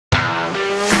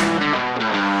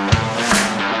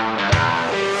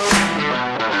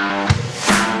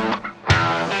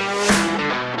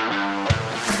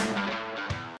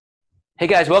Hey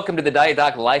guys, welcome to the Diet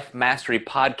Doc Life Mastery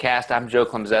Podcast. I'm Joe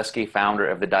Klemczewski, founder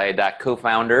of the Diet Doc,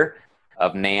 co-founder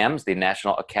of NAMS, the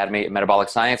National Academy of Metabolic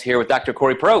Science, here with Dr.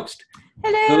 Kori Probst,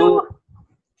 Hello. who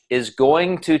is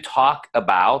going to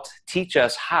teach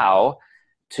us how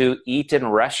to eat in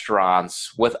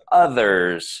restaurants with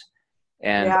others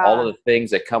and all of the things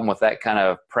that come with that kind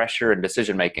of pressure and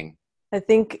decision making. I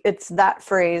think it's that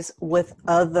phrase, with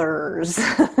others,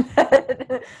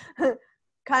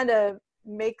 kind of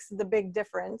makes the big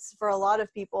difference for a lot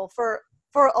of people. For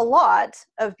a lot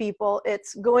of people,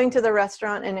 it's going to the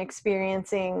restaurant and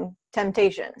experiencing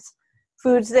temptations.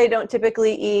 Foods they don't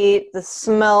typically eat, the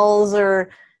smells are,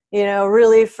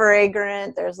 really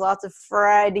fragrant. There's lots of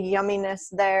fried yumminess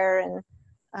there.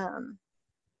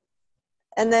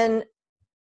 And then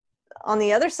on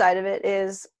the other side of it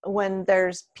is when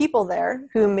there's people there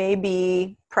who may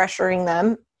be pressuring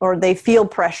them or they feel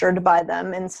pressured by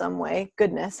them in some way.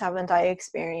 Goodness, haven't I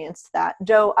experienced that?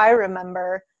 Joe, I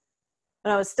remember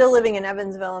when I was still living in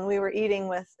Evansville and we were eating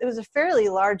it was a fairly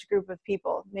large group of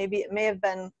people. Maybe it may have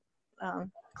been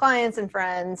clients and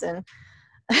friends. And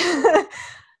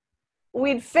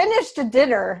we'd finished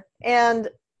dinner and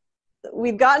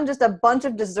we'd gotten just a bunch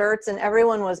of desserts and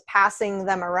everyone was passing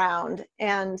them around.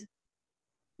 And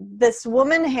this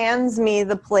woman hands me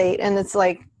the plate and it's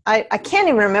like, I can't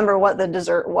even remember what the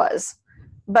dessert was,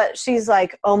 but she's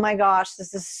like, oh my gosh,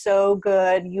 this is so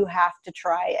good. You have to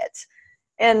try it.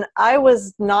 And I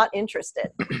was not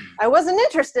interested. I wasn't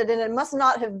interested, and it must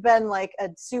not have been like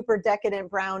a super decadent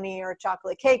brownie or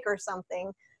chocolate cake or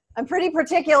something. I'm pretty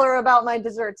particular about my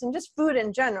desserts and just food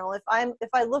in general. If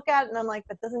I look at it and I'm like,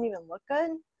 that doesn't even look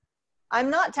good,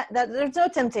 there's no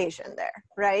temptation there,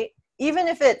 right? Even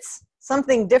if it's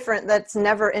something different that's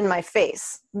never in my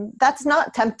face, that's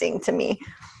not tempting to me.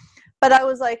 But I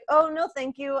was like, oh, no,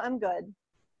 thank you. I'm good.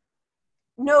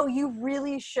 No, you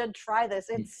really should try this.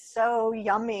 It's so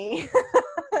yummy.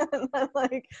 And I'm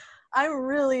like, I'm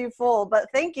really full, but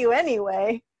thank you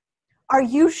anyway. Are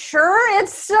you sure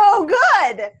it's so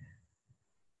good?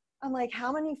 I'm like,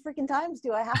 how many freaking times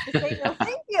do I have to say no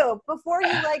thank you before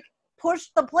you push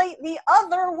the plate the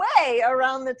other way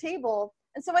around the table?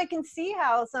 And so I can see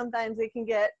how sometimes it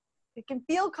can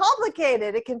feel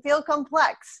complicated. It can feel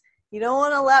complex. You don't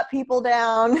want to let people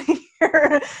down.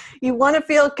 You want to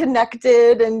feel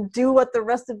connected and do what the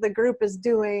rest of the group is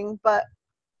doing. But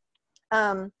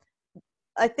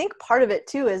I think part of it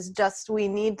too is just we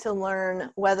need to learn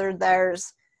whether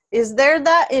is there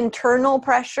that internal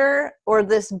pressure or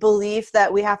this belief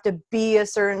that we have to be a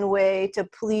certain way to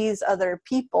please other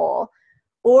people?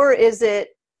 Or is it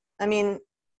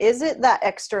that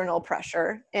external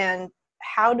pressure, and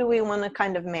how do we want to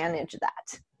kind of manage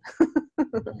that?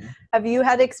 Have you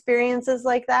had experiences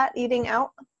like that eating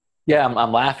out? Yeah,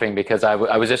 I'm laughing because I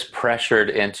was just pressured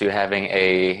into having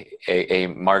a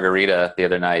margarita the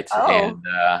other night, and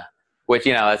which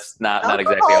that's not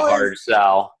exactly a hard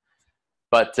sell,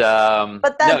 but no,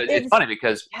 it's funny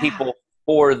because people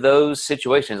for those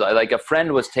situations, like a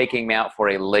friend was taking me out for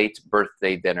a late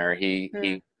birthday dinner. He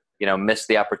missed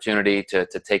the opportunity to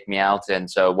take me out, and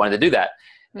so wanted to do that.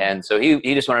 And so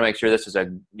he just wanted to make sure this was a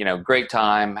great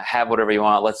time. Have whatever you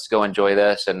want. Let's go enjoy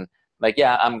this. And like,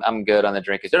 yeah, I'm good on the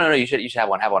drink. He's, no, you should have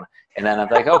one. And then I'm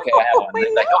like, okay, I have one. And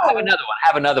he's like, oh, have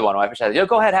another one. My wife said,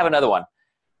 go ahead, have another one.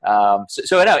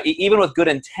 So I know, even with good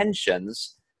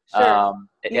intentions, sure.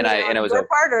 and it was your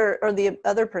part or the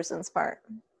other person's part.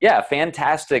 Yeah,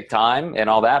 fantastic time and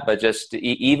all that, but just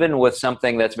even with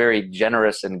something that's very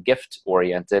generous and gift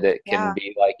oriented, it can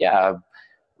be like,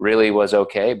 really was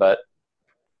okay, but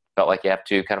felt like you have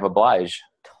to kind of oblige.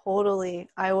 Totally.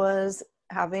 I was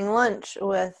having lunch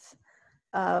with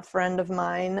a friend of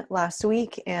mine last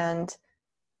week, and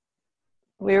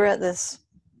we were at this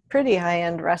pretty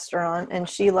high-end restaurant, and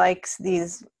she likes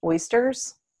these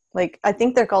oysters. I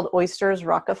think they're called Oysters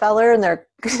Rockefeller, and they're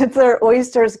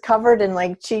oysters covered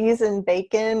in cheese and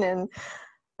bacon. And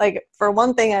for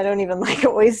one thing, I don't even like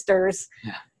oysters,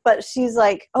 but she's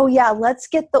like, oh yeah, let's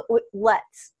get the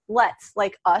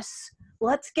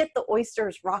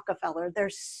Oysters Rockefeller. They're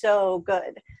so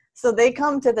good. So they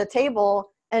come to the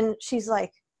table and she's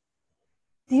like,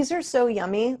 these are so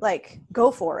yummy.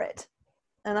 Go for it.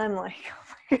 And I'm like,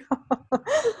 oh my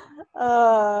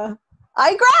God.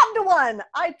 I grabbed one.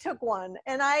 I took one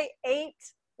and I ate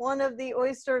one of the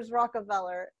Oysters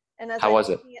Rockefeller. And how was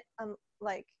it? I'm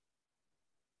like,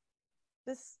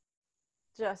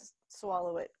 just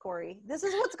swallow it, Kori. This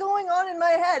is what's going on in my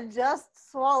head. Just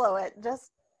swallow it.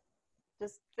 Just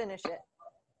finish it.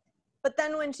 But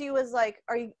then when she was like,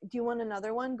 do you want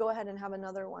another one? Go ahead and have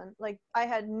another one. I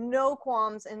had no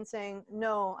qualms in saying,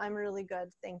 no, I'm really good.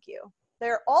 Thank you.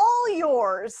 They're all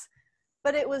yours.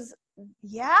 But it was,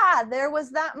 there was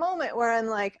that moment where I'm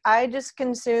like, I just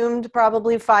consumed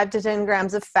probably 5 to 10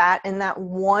 grams of fat in that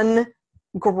one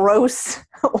gross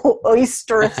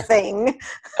oyster thing.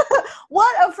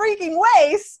 What a freaking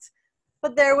waste.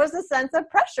 But there was a sense of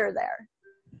pressure there.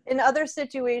 In other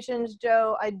situations,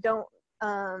 Joe, I don't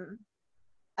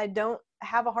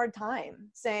have a hard time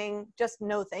saying just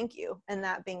no thank you, and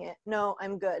that being it. No,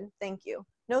 I'm good, thank you.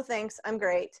 No thanks, I'm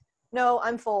great. No,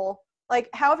 I'm full. Like,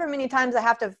 however many times I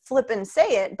have to flip and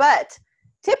say it. But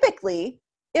typically,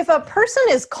 if a person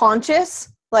is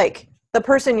conscious, like the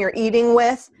person you're eating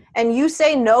with, and you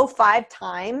say no 5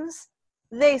 times,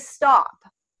 they stop.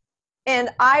 And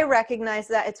I recognize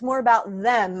that it's more about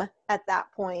them at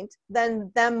that point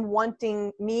than them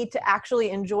wanting me to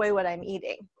actually enjoy what I'm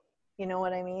eating. You know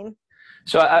what I mean?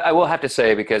 So I will have to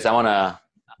say, because I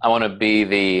want to be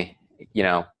the,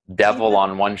 devil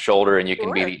on one shoulder and you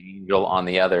can be the angel on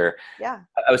the other. Yeah.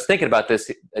 I was thinking about this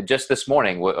just this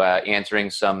morning, answering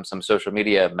some social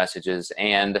media messages,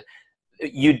 and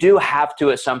you do have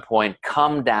to at some point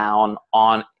come down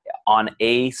on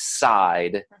a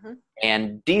side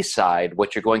and decide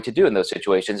what you're going to do in those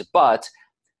situations. But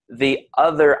the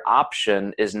other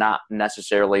option is not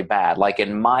necessarily bad. Like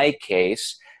in my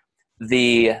case,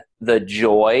 the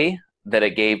joy that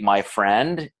it gave my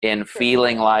friend in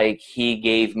feeling like he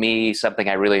gave me something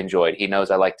I really enjoyed. He knows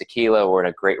I like tequila. We're in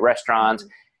a great restaurant.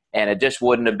 And it just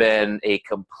wouldn't have been a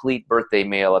complete birthday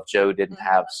meal if Joe didn't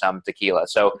have some tequila.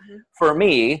 So for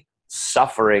me,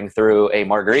 suffering through a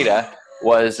margarita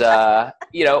was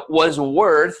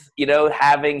worth,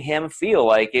 having him feel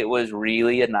like it was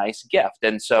really a nice gift.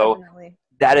 And so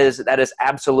that is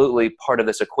absolutely part of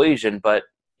this equation. But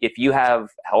if you have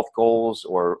health goals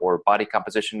or body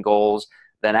composition goals,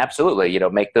 then absolutely,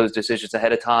 make those decisions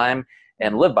ahead of time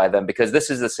and live by them, because this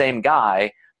is the same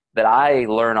guy that I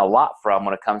learn a lot from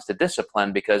when it comes to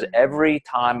discipline, because every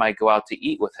time I go out to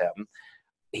eat with him,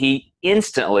 he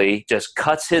instantly just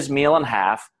cuts his meal in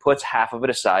half, puts half of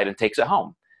it aside, and takes it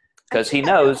home. Because he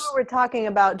knows what we're talking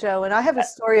about, Joe, and I have a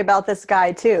story about this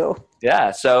guy too.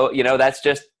 Yeah, so that's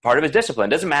just part of his discipline.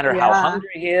 It doesn't matter how hungry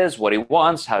he is, what he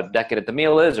wants, how decadent the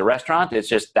meal is, a restaurant. It's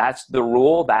just that's the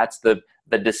rule. That's the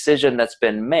decision that's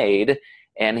been made,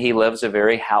 and he lives a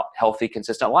very healthy,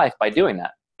 consistent life by doing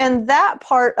that. And that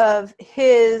part of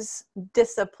his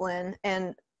discipline,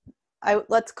 and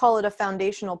let's call it a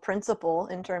foundational principle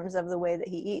in terms of the way that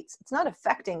he eats, it's not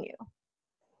affecting you.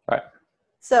 Right.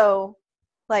 So,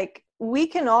 like, we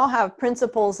can all have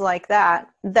principles like that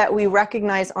we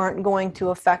recognize aren't going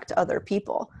to affect other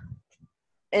people.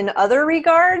 In other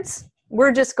regards,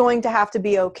 we're just going to have to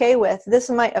be okay with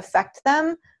this might affect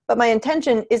them, but my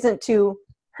intention isn't to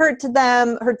hurt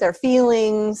their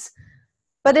feelings.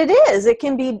 But it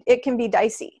can be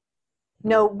dicey.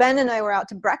 Ben and I were out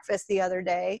to breakfast the other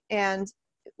day, and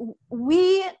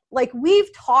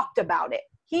we've talked about it.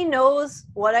 He knows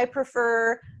what I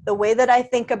prefer, the way that I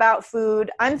think about food.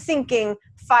 I'm thinking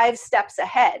 5 steps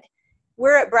ahead.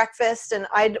 We're at breakfast and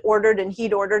I'd ordered and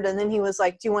he'd ordered, and then he was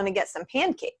like, do you want to get some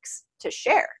pancakes to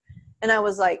share? And I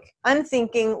was like, I'm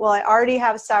thinking, well, I already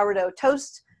have sourdough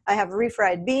toast. I have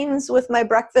refried beans with my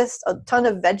breakfast, a ton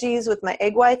of veggies with my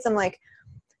egg whites. I'm like,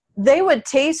 they would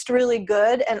taste really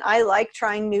good, and I like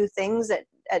trying new things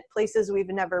at places we've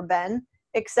never been,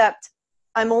 except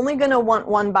I'm only going to want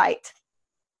 1 bite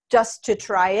just to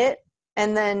try it,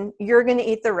 and then you're going to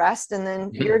eat the rest, and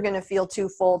then you're going to feel too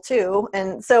full too.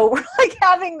 And so we're like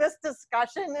having this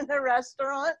discussion in the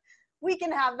restaurant. We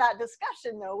can have that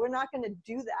discussion, though. We're not going to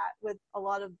do that with a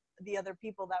lot of the other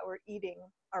people that we're eating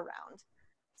around.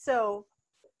 So,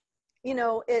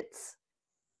 it's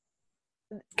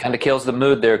kind of kills the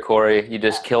mood there, Kori. You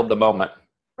just killed the moment.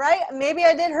 Right? Maybe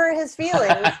I did hurt his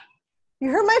feelings. You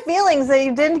hurt my feelings that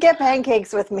you didn't get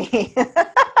pancakes with me.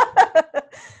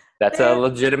 That's a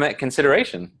legitimate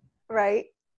consideration. Right.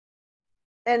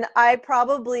 And I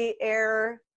probably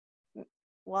I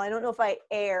don't know if I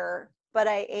but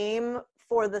I aim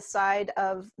for the side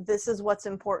of this is what's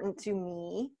important to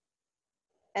me.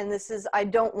 And I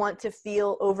don't want to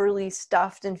feel overly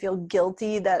stuffed and feel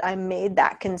guilty that I made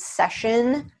that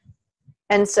concession.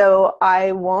 And so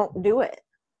I won't do it.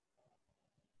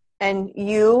 And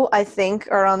you, I think,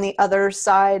 are on the other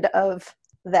side of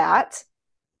that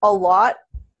a lot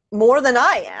more than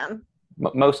I am.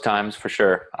 Most times, for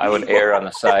sure. I would err on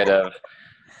the side of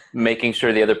making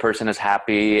sure the other person is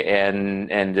happy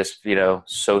and just,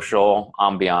 social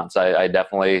ambiance. I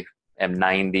definitely am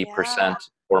 90%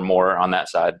 or more on that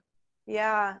side.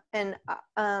 Yeah. And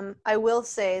I will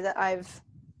say that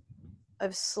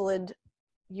I've slid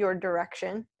your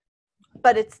direction,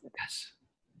 but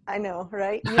I know,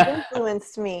 right? You've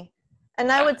influenced me.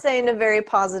 And I would say in a very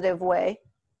positive way.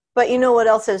 But you know what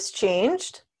else has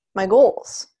changed? My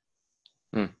goals.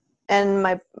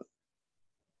 And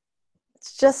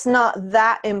it's just not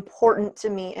that important to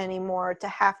me anymore to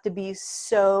have to be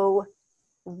so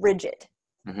rigid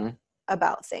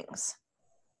about things.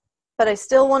 But I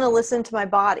still want to listen to my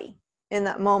body in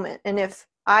that moment. And if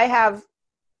I have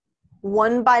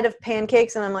one bite of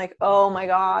pancakes and I'm like, oh my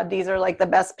God, these are like the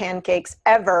best pancakes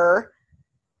ever.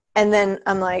 And then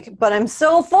I'm like, but I'm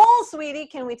so full, sweetie.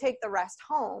 Can we take the rest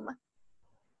home?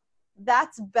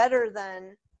 That's better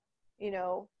than,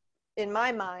 in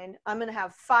my mind, I'm going to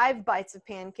have 5 bites of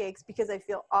pancakes because I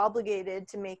feel obligated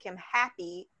to make him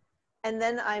happy. And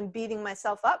then I'm beating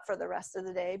myself up for the rest of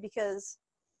the day because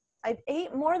I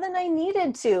ate more than I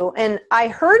needed to. And I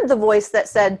heard the voice that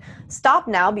said, stop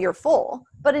now, you're full.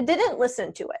 But I didn't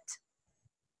listen to it.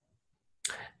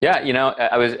 Yeah,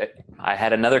 I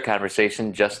had another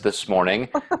conversation just this morning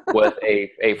with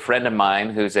a friend of mine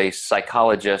who's a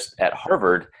psychologist at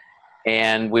Harvard.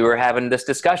 And we were having this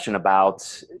discussion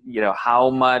about, how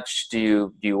much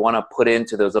do you want to put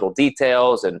into those little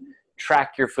details and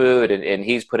track your food, and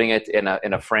he's putting it in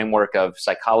a framework of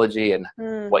psychology and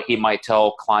what he might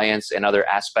tell clients and other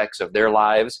aspects of their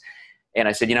lives. And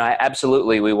I said,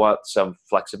 absolutely, we want some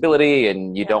flexibility,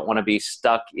 and you don't want to be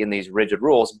stuck in these rigid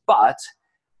rules, but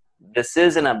this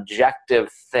is an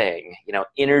objective thing.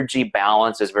 Energy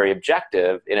balance is very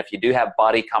objective, and if you do have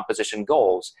body composition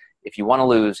goals, if you want to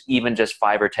lose even just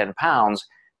 5 or 10 pounds,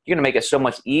 you're going to make it so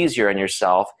much easier on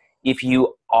yourself if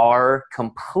you are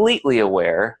completely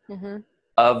aware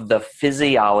of the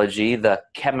physiology, the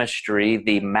chemistry,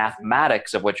 the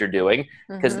mathematics of what you're doing,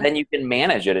 because then you can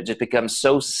manage it. It just becomes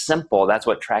so simple. That's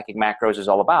what tracking macros is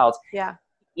all about. Yeah.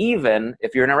 Even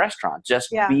if you're in a restaurant, just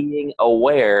being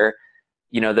aware,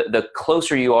 the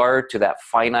closer you are to that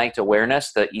finite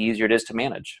awareness, the easier it is to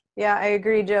manage. Yeah, I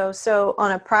agree, Joe. So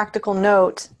on a practical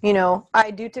note,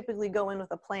 I do typically go in with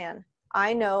a plan.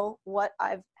 I know what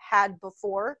I've had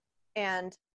before,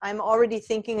 and I'm already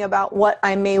thinking about what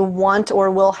I may want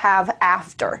or will have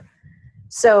after.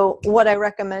 So what I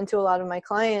recommend to a lot of my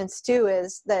clients too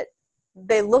is that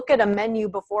they look at a menu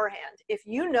beforehand. If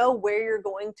you know where you're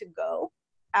going to go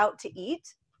out to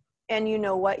eat, and you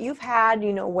know what you've had,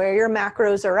 where your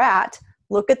macros are at,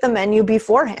 look at the menu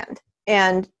beforehand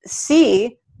and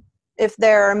see if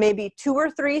there are maybe 2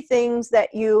 or 3 things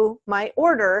that you might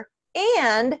order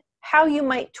and how you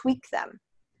might tweak them.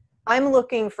 I'm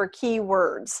looking for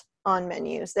keywords on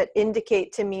menus that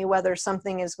indicate to me whether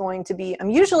something is going to be,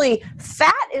 usually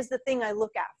fat is the thing I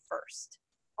look at first.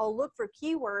 I'll look for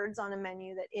keywords on a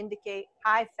menu that indicate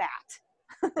high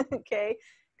fat, okay?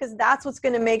 Because that's what's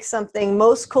going to make something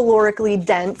most calorically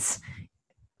dense,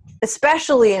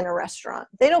 especially in a restaurant.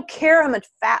 They don't care how much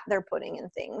fat they're putting in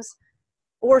things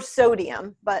or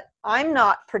sodium, but I'm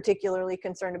not particularly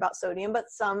concerned about sodium, but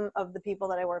some of the people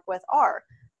that I work with are.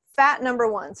 Fat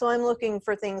number 1. So I'm looking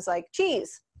for things like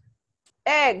cheese,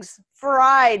 eggs,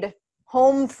 fried,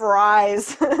 home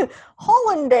fries,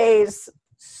 hollandaise,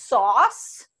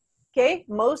 sauce. Okay,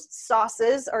 most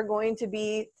sauces are going to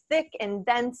be thick and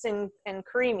dense and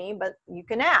creamy, but you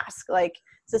can ask, like,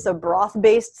 is this a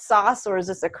broth-based sauce or is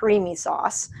this a creamy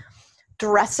sauce?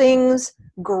 Dressings,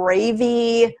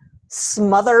 gravy,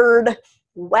 smothered,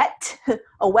 wet.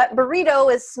 A wet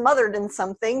burrito is smothered in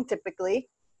something, typically.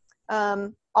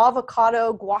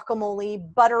 Avocado, guacamole,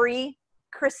 buttery,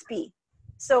 crispy.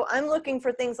 So I'm looking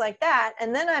for things like that,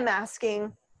 and then I'm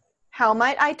asking, how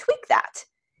might I tweak that?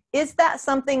 Is that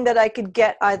something that I could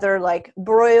get either like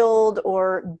broiled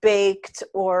or baked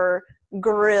or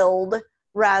grilled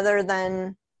rather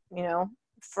than,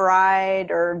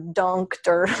 fried or dunked,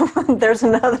 or there's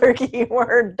another key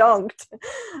word, dunked,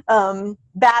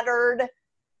 battered.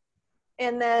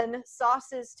 And then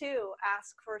sauces too,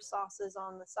 ask for sauces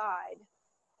on the side.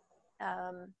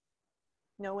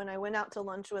 When I went out to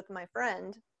lunch with my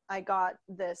friend, I got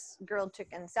this grilled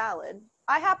chicken salad.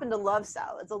 I happen to love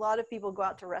salads. A lot of people go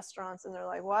out to restaurants and they're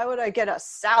like, why would I get a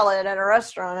salad at a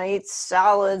restaurant? I eat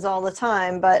salads all the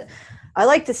time, but I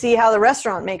like to see how the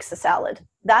restaurant makes the salad.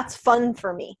 That's fun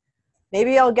for me.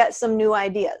 Maybe I'll get some new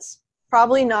ideas.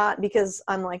 Probably not because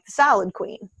I'm like the salad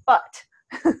queen, but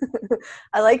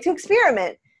I like to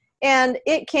experiment. And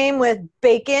it came with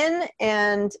bacon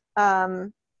and,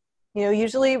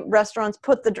 usually restaurants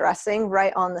put the dressing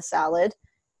right on the salad.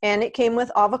 And it came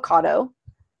with avocado.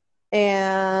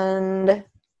 And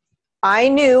I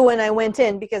knew when I went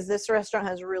in, because this restaurant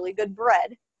has really good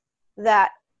bread,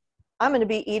 that I'm going to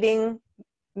be eating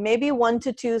maybe 1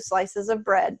 to 2 slices of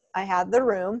bread. I had the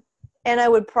room, and I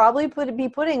would probably be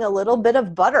putting a little bit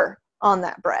of butter on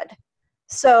that bread.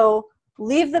 So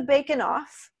leave the bacon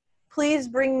off. Please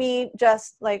bring me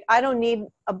just like, I don't need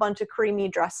a bunch of creamy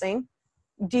dressing.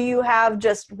 Do you have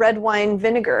just red wine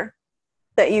vinegar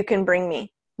that you can bring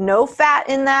me? No fat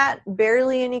in that,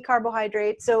 barely any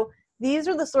carbohydrates. So these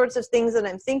are the sorts of things that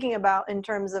I'm thinking about in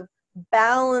terms of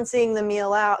balancing the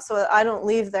meal out so that I don't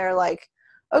leave there like,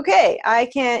 okay, I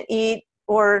can't eat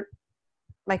or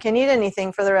I can't eat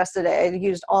anything for the rest of the day. I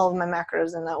used all of my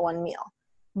macros in that one meal.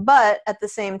 But at the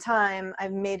same time,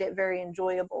 I've made it very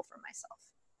enjoyable for myself.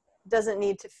 It doesn't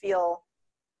need to feel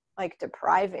like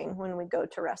depriving when we go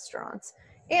to restaurants.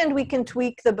 And we can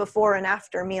tweak the before and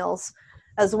after meals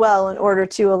as well in order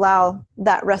to allow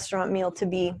that restaurant meal to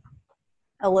be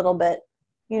a little bit,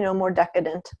 more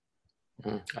decadent.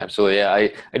 Absolutely. Yeah.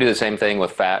 I do the same thing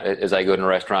with fat as I go to a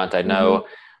restaurant. I know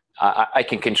I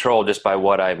can control just by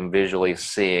what I'm visually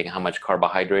seeing how much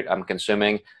carbohydrate I'm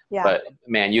consuming. Yeah. But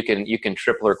man, you can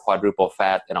triple or quadruple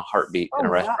fat in a heartbeat in a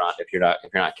restaurant if you're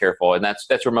not careful. And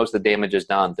that's where most of the damage is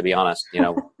done, to be honest. We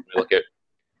look at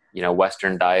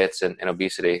Western diets and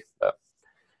obesity.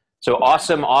 So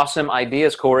awesome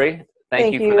ideas, Kori.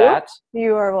 Thank you for that.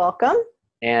 You are welcome.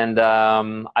 And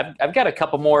I've got a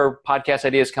couple more podcast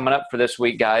ideas coming up for this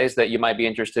week, guys, that you might be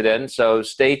interested in. So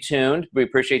stay tuned. We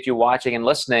appreciate you watching and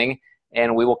listening,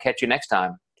 and we will catch you next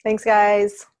time. Thanks,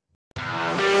 guys.